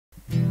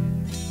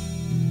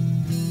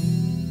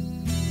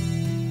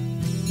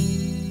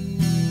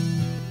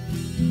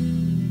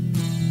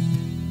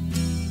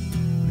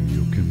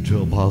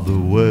by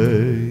the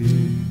way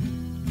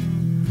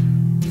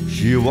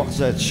she walks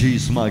that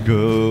she's my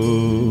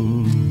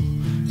girl.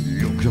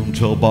 You can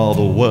tell by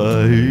the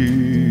way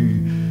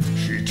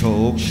she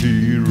talks,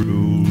 she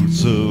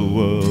rules the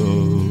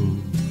world.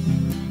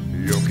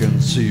 You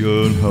can see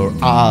in her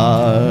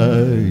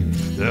eye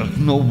that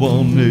no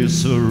one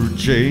is her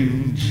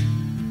change.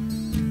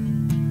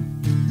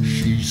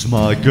 She's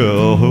my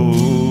girl,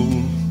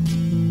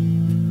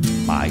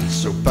 my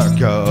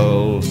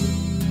Supergirl.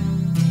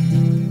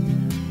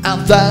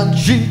 And then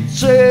she'd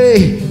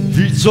say,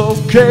 it's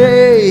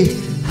okay,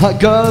 I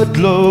got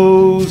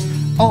lost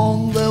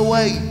on the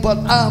way, but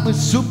I'm a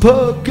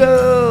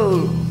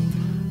Supergirl.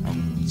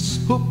 And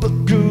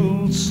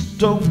Supergirls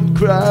don't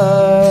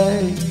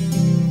cry.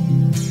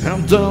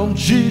 And then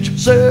she'd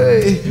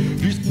say,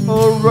 it's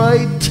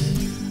alright,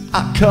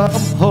 I come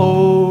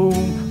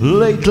home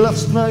late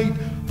last night,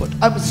 but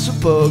I'm a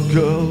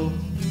Supergirl.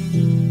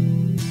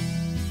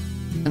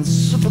 And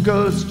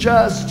Supergirls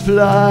just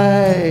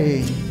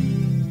fly.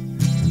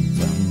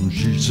 Then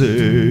she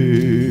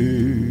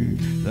say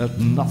that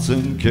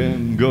nothing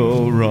can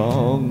go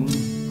wrong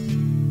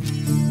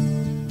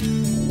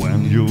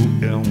when you're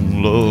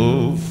in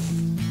love.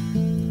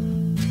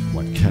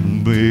 What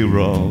can be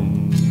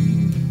wrong?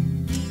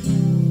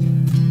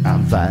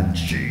 And then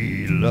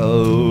she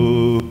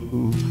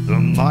loved the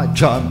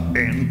nighttime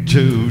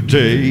into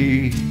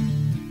day,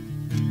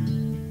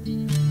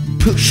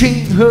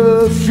 pushing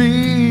her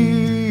feet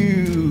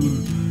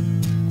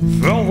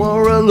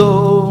further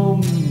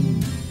along.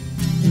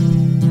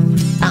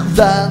 And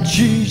then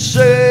she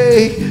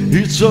say,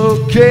 it's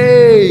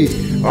okay,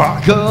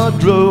 I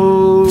got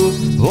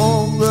lost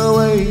on the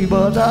way,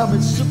 but I'm a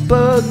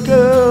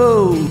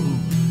Supergirl.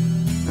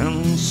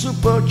 And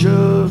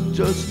Supergirls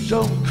just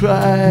don't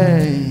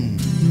cry.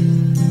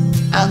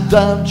 And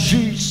then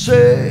she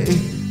say,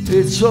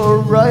 it's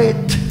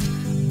alright,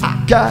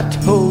 I got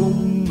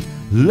home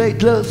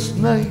late last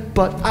night,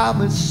 but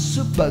I'm a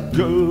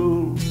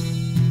Supergirl.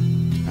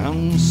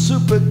 And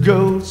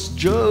Supergirls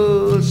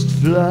just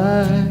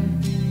fly.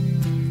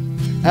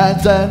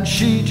 And then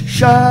she'd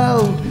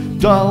shout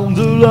down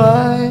the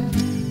line,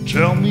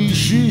 tell me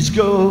she's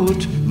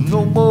got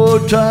no more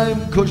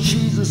time, 'cause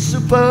she's a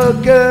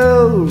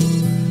Supergirl.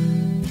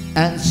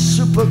 And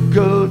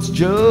Supergirls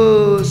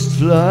just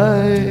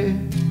fly.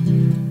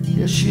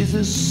 Yeah, she's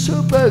a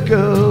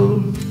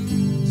Supergirl.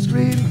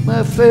 Scream in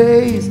my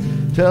face,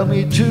 tell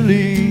me to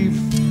leave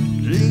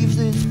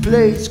this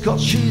place,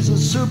 'cause she's a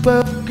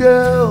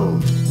Supergirl.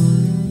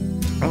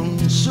 And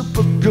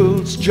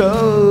Supergirls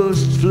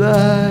just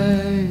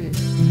fly.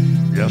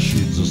 Yeah,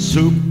 she's a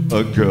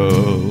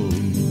Supergirl.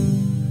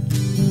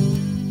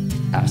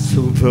 A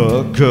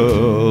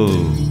Supergirl.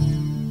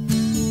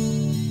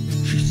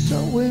 She's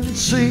sowing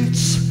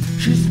seeds,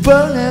 she's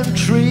burning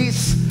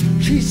trees.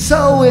 She's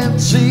sowing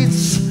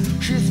seeds,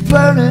 she's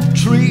burning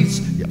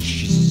trees. Yeah,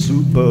 she's a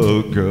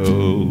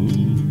Supergirl.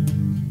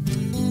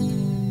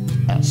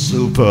 A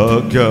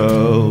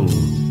Supergirl.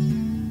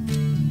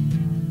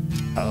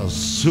 A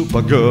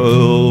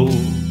Supergirl.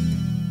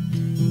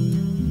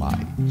 My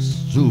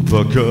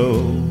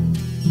Supergirl.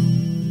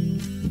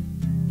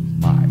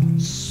 My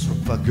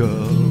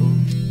Supergirl.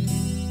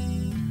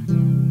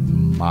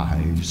 My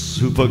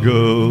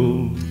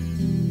Supergirl.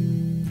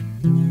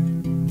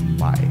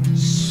 My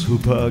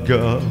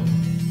Supergirl.